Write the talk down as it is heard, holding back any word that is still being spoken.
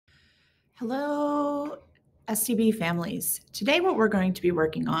Hello, SCB families. Today, what we're going to be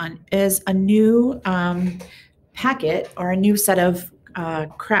working on is a new packet or a new set of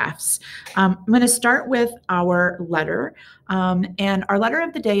crafts. I'm going to start with our letter, and our letter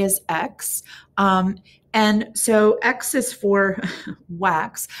of the day is X. And so X is for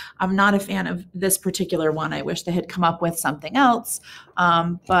wax. I'm not a fan of this particular one. I wish they had come up with something else,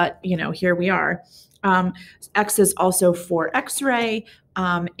 but here we are. X is also for X-ray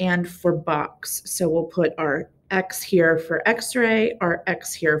and for box. So we'll put our X here for X-ray, our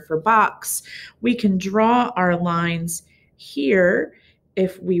X here for box. We can draw our lines here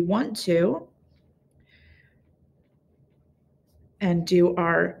if we want to and do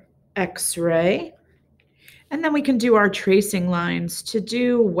our X-ray. And then we can do our tracing lines to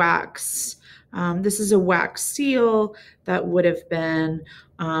do wax. This is a wax seal that would have been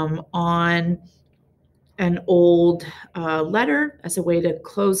on an old letter as a way to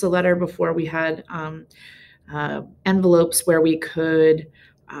close the letter before we had envelopes where we could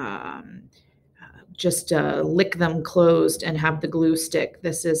just lick them closed and have the glue stick.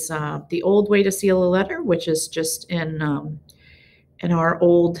 This is the old way to seal a letter, which is just in our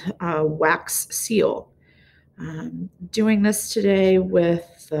old wax seal. Doing this today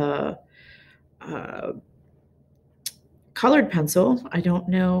with the colored pencil. I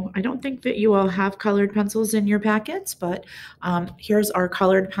don't think that you all have colored pencils in your packets, but here's our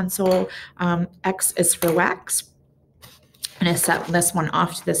colored pencil. X is for wax. I'm going to set this one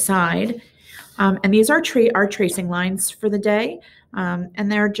off to the side. And these are our tracing lines for the day.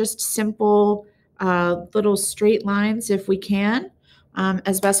 And they're just simple little straight lines if we can,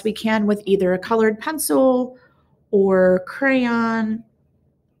 as best we can with either a colored pencil or crayon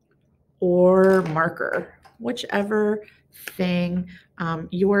or marker, whichever thing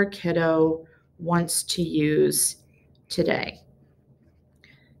your kiddo wants to use today.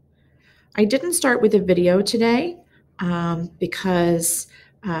 I didn't start with a video today because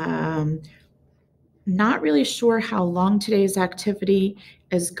not really sure how long today's activity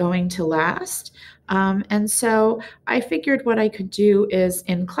is going to last. And so I figured what I could do is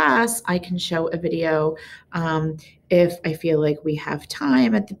in class, I can show a video if I feel like we have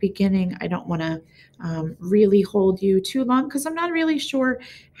time at the beginning. I don't want to really hold you too long because I'm not really sure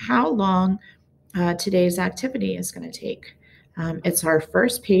how long today's activity is going to take. It's our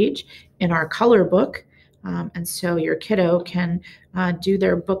first page in our color book. And so your kiddo can do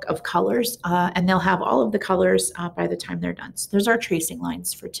their book of colors and they'll have all of the colors by the time they're done. So there's our tracing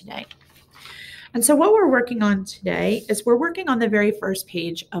lines for today. And so what we're working on today is we're working on the very first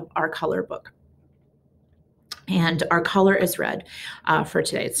page of our color book. And our color is red for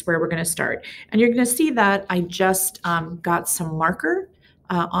today. It's where we're going to start. And you're going to see that I just got some marker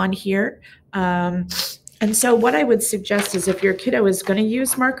on here. And so what I would suggest is if your kiddo is going to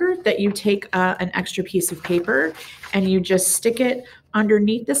use marker, that you take an extra piece of paper and you just stick it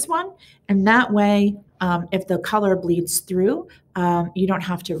underneath this one. And that way, if the color bleeds through, you don't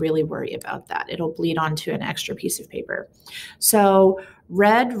have to really worry about that. It'll bleed onto an extra piece of paper. So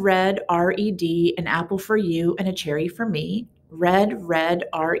red, red, R-E-D, an apple for you and a cherry for me. Red, red,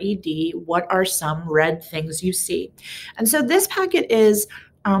 R-E-D, what are some red things you see? And so this packet is,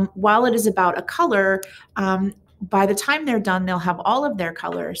 while it is about a color, by the time they're done, they'll have all of their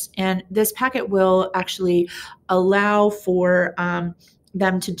colors. And this packet will actually allow for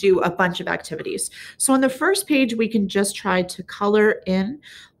them to do a bunch of activities. So on the first page, we can just try to color in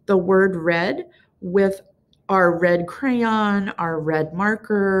the word red with our red crayon, our red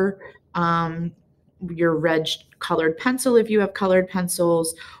marker, your red colored pencil if you have colored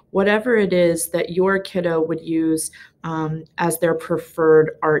pencils, whatever it is that your kiddo would use as their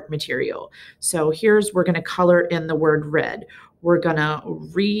preferred art material. So we're going to color in the word red. We're going to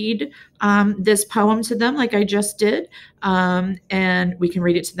read this poem to them like I just did, and we can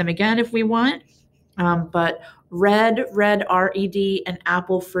read it to them again if we want. But red, red, R-E-D, an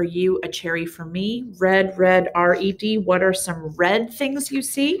apple for you, a cherry for me. Red, red, R-E-D, what are some red things you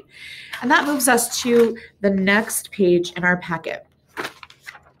see? And that moves us to the next page in our packet.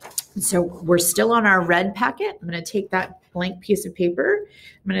 So we're still on our red packet. I'm going to take that blank piece of paper.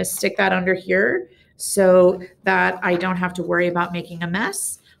 I'm going to stick that under here so that I don't have to worry about making a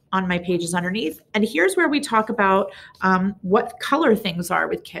mess on my pages underneath. And here's where we talk about what color things are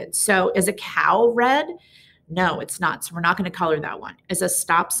with kids. So is a cow red? No, it's not. So we're not going to color that one. Is a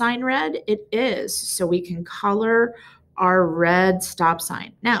stop sign red? It is. So we can color our red stop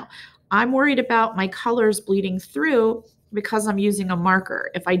sign. Now, I'm worried about my colors bleeding through because I'm using a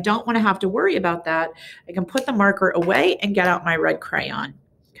marker. If I don't want to have to worry about that, I can put the marker away and get out my red crayon.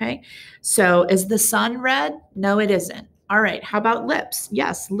 Okay, so is the sun red? No, it isn't. All right, how about lips?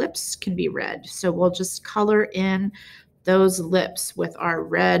 Yes, lips can be red. So we'll just color in those lips with our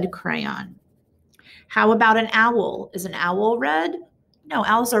red crayon. How about an owl? Is an owl red? No,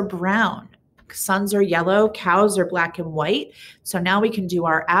 owls are brown. Suns are yellow, cows are black and white. So now we can do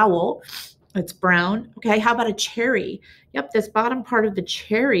our owl. It's brown. Okay, how about a cherry? Yep, this bottom part of the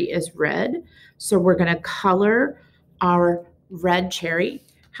cherry is red. So we're going to color our red cherry.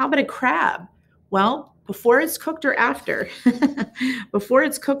 How about a crab? Well, before it's cooked or after? Before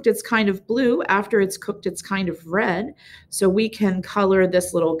it's cooked, it's kind of blue. After it's cooked, it's kind of red. So we can color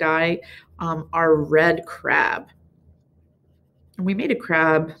this little guy our red crab. And we made a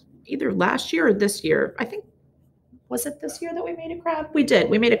crab either last year or this year. I think, was it this year that we made a crab? We did.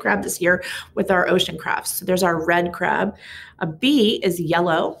 We made a crab this year with our ocean crafts. So there's our red crab. A B is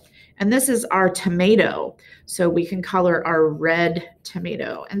yellow. And this is our tomato. So we can color our red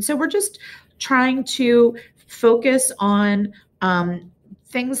tomato. And so we're just trying to focus on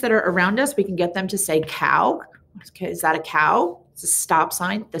things that are around us. We can get them to say cow. Okay, is that a cow? It's a stop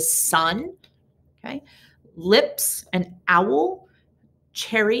sign. The sun. Okay. Lips, an owl,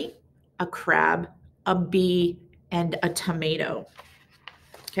 cherry, a crab, a bee, and a tomato.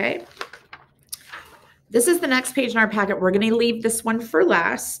 Okay. This is the next page in our packet. We're going to leave this one for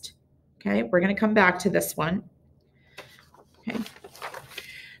last. Okay. We're going to come back to this one. Okay.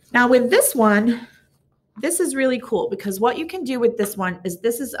 Now with this one, this is really cool because what you can do with this one is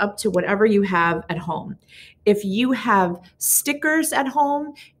this is up to whatever you have at home. If you have stickers at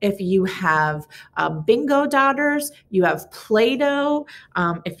home, if you have bingo dotters, you have Play-Doh,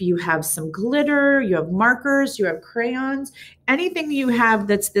 if you have some glitter, you have markers, you have crayons, anything you have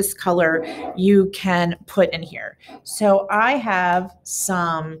that's this color, you can put in here. So I have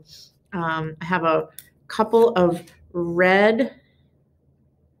some, I have a couple of red.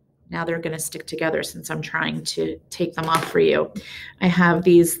 Now they're going to stick together since I'm trying to take them off for you. I have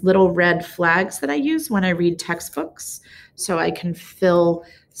these little red flags that I use when I read textbooks. So I can fill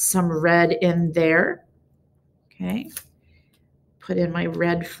some red in there. Okay. Put in my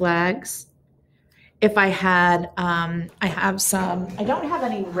red flags. If I had, I have some, I don't have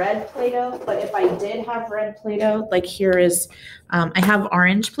any red Play-Doh, but if I did have red Play-Doh, like here is, I have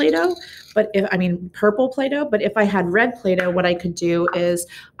orange Play-Doh, but purple Play-Doh, but if I had red Play-Doh, what I could do is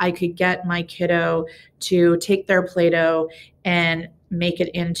I could get my kiddo to take their Play-Doh and make it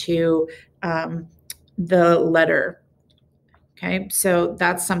into the letter. Okay, so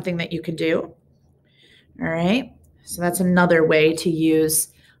that's something that you could do. All right, so that's another way to use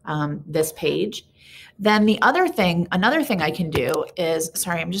this page. Then another thing I can do is,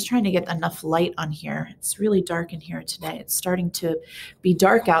 sorry, I'm just trying to get enough light on here. It's really dark in here today. It's starting to be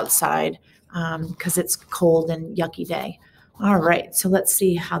dark outside because it's cold and yucky day. All right, so let's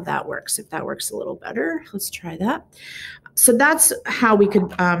see how that works. If that works a little better, let's try that. So that's how we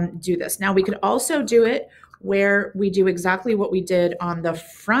could do this. Now we could also do it where we do exactly what we did on the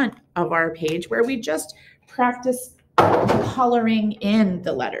front of our page, where we just practice coloring in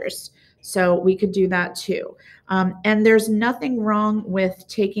the letters. So we could do that too. And there's nothing wrong with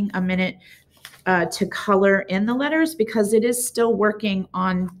taking a minute to color in the letters because it is still working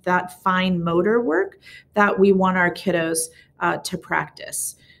on that fine motor work that we want our kiddos to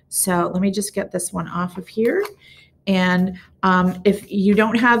practice. So let me just get this one off of here. And if you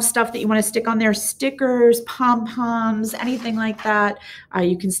don't have stuff that you want to stick on there, stickers, pom-poms, anything like that,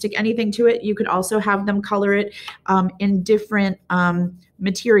 you can stick anything to it. You could also have them color it in different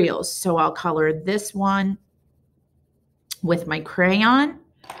materials. So I'll color this one with my crayon.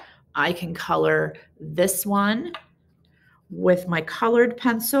 I can color this one with my colored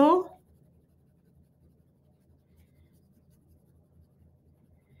pencil.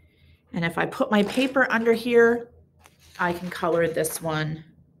 And if I put my paper under here, I can color this one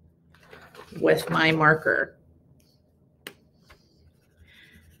with my marker.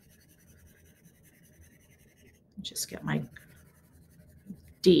 Just get my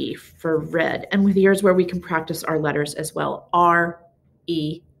D for red. And with here's where we can practice our letters as well.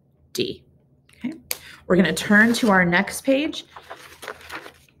 R-E-D. Okay. We're going to turn to our next page.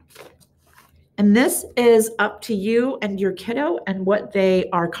 And this is up to you and your kiddo and what they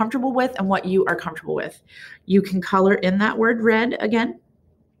are comfortable with and what you are comfortable with. You can color in that word red again.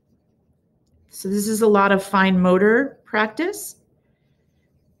 So this is a lot of fine motor practice.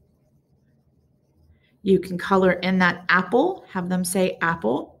 You can color in that apple, have them say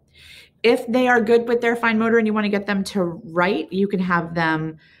apple. If they are good with their fine motor and you want to get them to write, you can have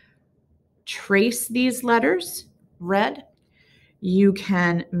them trace these letters red. You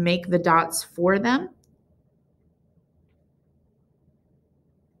can make the dots for them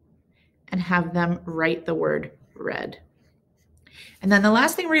and have them write the word red. And then the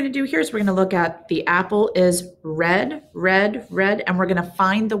last thing we're going to do here is we're going to look at the apple is red, red, red, and we're going to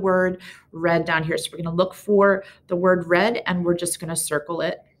find the word red down here. So we're going to look for the word red, and we're just going to circle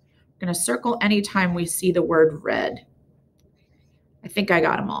it. We're going to circle anytime we see the word red. I think I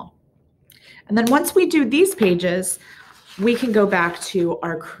got them all. And then once we do these pages, we can go back to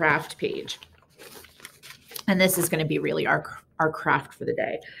our craft page. And this is going to be really our craft for the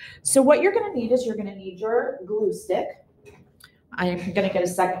day. So what you're going to need is you're going to need your glue stick. I'm going to get a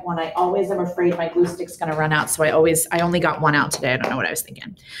second one. I always am afraid my glue stick's going to run out. So I only got one out today. I don't know what I was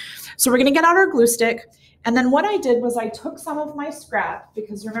thinking. So we're going to get out our glue stick. And then what I did was I took some of my scrap,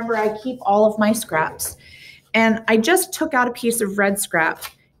 because remember I keep all of my scraps, and I just took out a piece of red scrap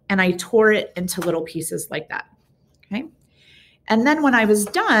and I tore it into little pieces like that. Okay. And then when I was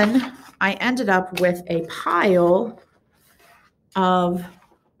done, I ended up with a pile of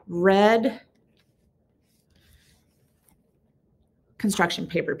red construction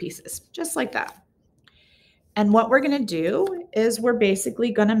paper pieces, just like that. And what we're going to do is we're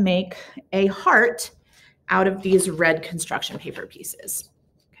basically going to make a heart out of these red construction paper pieces.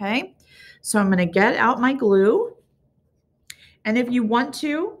 Okay, so I'm going to get out my glue. And if you want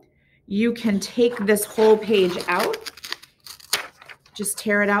to, you can take this whole page out, just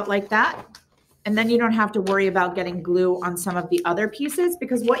tear it out like that. And then you don't have to worry about getting glue on some of the other pieces,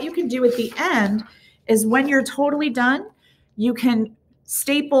 because what you can do at the end is when you're totally done, you can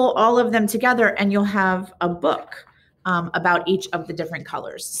staple all of them together and you'll have a book about each of the different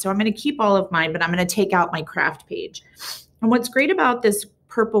colors. So I'm going to keep all of mine, but I'm going to take out my craft page. And what's great about this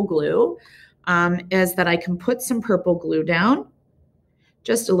purple glue is that I can put some purple glue down,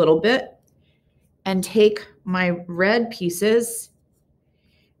 just a little bit, and take my red pieces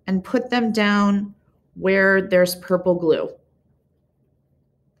and put them down where there's purple glue.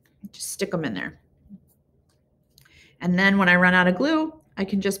 Just stick them in there. And then when I run out of glue, I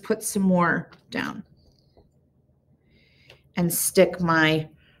can just put some more down and stick my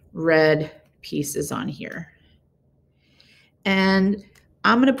red pieces on here. And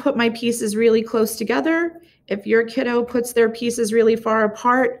I'm going to put my pieces really close together. If your kiddo puts their pieces really far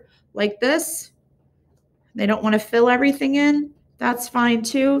apart like this, they don't want to fill everything in, that's fine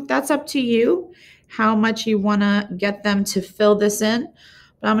too. That's up to you how much you want to get them to fill this in.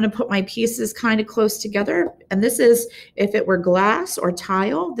 But I'm going to put my pieces kind of close together. And this is, if it were glass or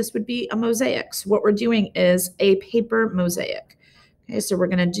tile, this would be a mosaic. So what we're doing is a paper mosaic. Okay, so we're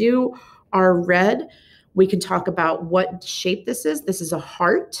going to do our red. We can talk about what shape this is. This is a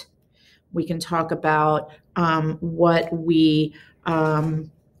heart. We can talk about what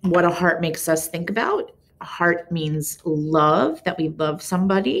a heart makes us think about. A heart means love, that we love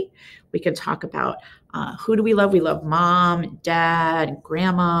somebody. We can talk about who do we love? We love mom, dad,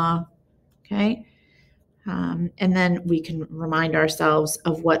 grandma, okay? And then we can remind ourselves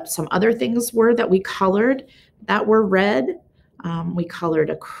of what some other things were that we colored that were red. We colored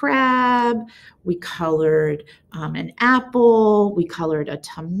a crab, we colored an apple, we colored a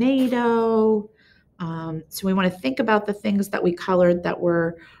tomato. So we want to think about the things that we colored that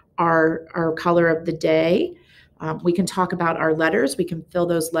were our color of the day. We can talk about our letters. We can fill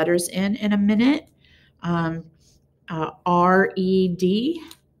those letters in a minute. R-E-D.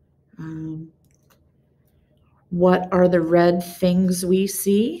 What are the red things we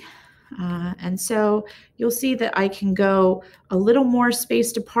see? And so you'll see that I can go a little more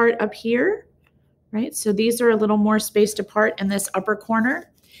spaced apart up here, right? So these are a little more spaced apart in this upper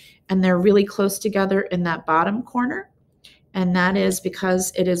corner, and they're really close together in that bottom corner. And that is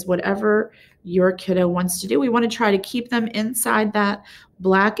because it is whatever your kiddo wants to do. We want to try to keep them inside that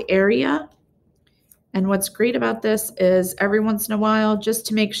black area. And what's great about this is every once in a while, just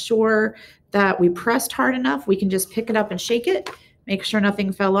to make sure that we pressed hard enough, we can just pick it up and shake it, make sure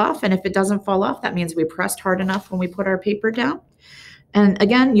nothing fell off. And if it doesn't fall off, that means we pressed hard enough when we put our paper down. And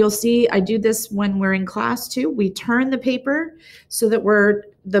again, you'll see I do this when we're in class too. We turn the paper so that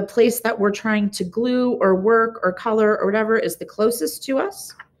the place that we're trying to glue or work or color or whatever is the closest to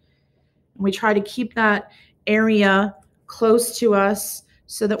us. And we try to keep that area close to us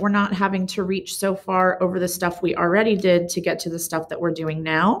so that we're not having to reach so far over the stuff we already did to get to the stuff that we're doing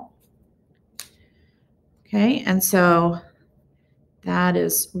now. Okay, and so that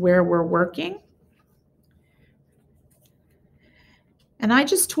is where we're working. And I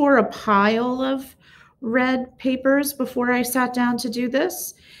just tore a pile of red papers before I sat down to do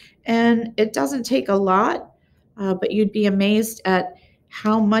this. And it doesn't take a lot, but you'd be amazed at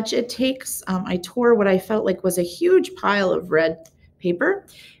how much it takes. I tore what I felt like was a huge pile of red paper,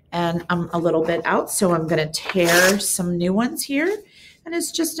 and I'm a little bit out, so I'm going to tear some new ones here. And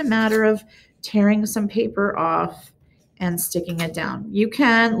it's just a matter of tearing some paper off and sticking it down. You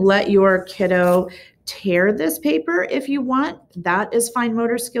can let your kiddo tear this paper if you want. That is fine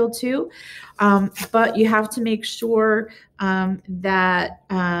motor skill too. But you have to make sure that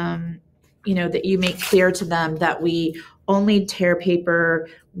that you make clear to them that we only tear paper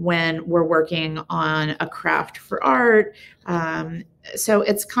when we're working on a craft for art. So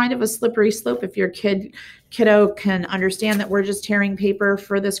it's kind of a slippery slope. If your kiddo can understand that we're just tearing paper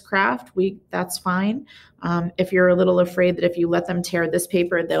for this craft, that's fine. If you're a little afraid that if you let them tear this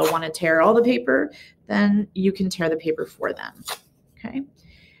paper, they'll want to tear all the paper, then you can tear the paper for them. Okay.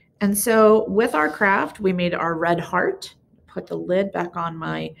 And so with our craft, we made our red heart. Put the lid back on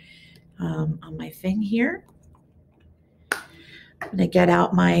my thing here. I'm going to get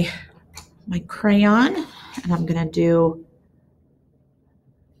out my crayon, and I'm going to do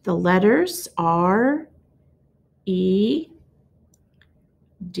the letters R, E,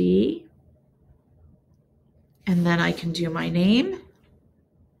 D, and then I can do my name.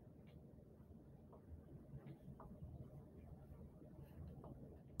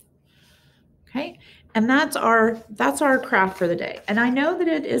 Okay, and that's our craft for the day. And I know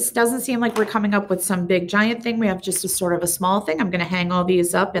that doesn't seem like we're coming up with some big giant thing. We have just a sort of a small thing. I'm going to hang all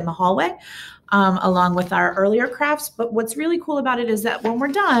these up in the hallway along with our earlier crafts. But what's really cool about it is that when we're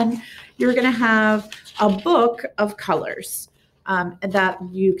done, you're going to have a book of colors that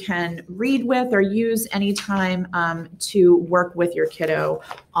you can read with or use anytime to work with your kiddo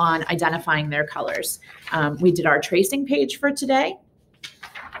on identifying their colors. We did our tracing page for today.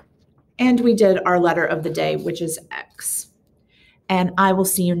 And we did our letter of the day, which is X. And I will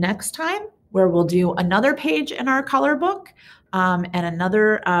see you next time, where we'll do another page in our color book and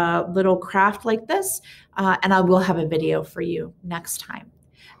another little craft like this. And I will have a video for you next time.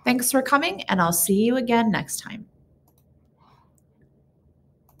 Thanks for coming, and I'll see you again next time.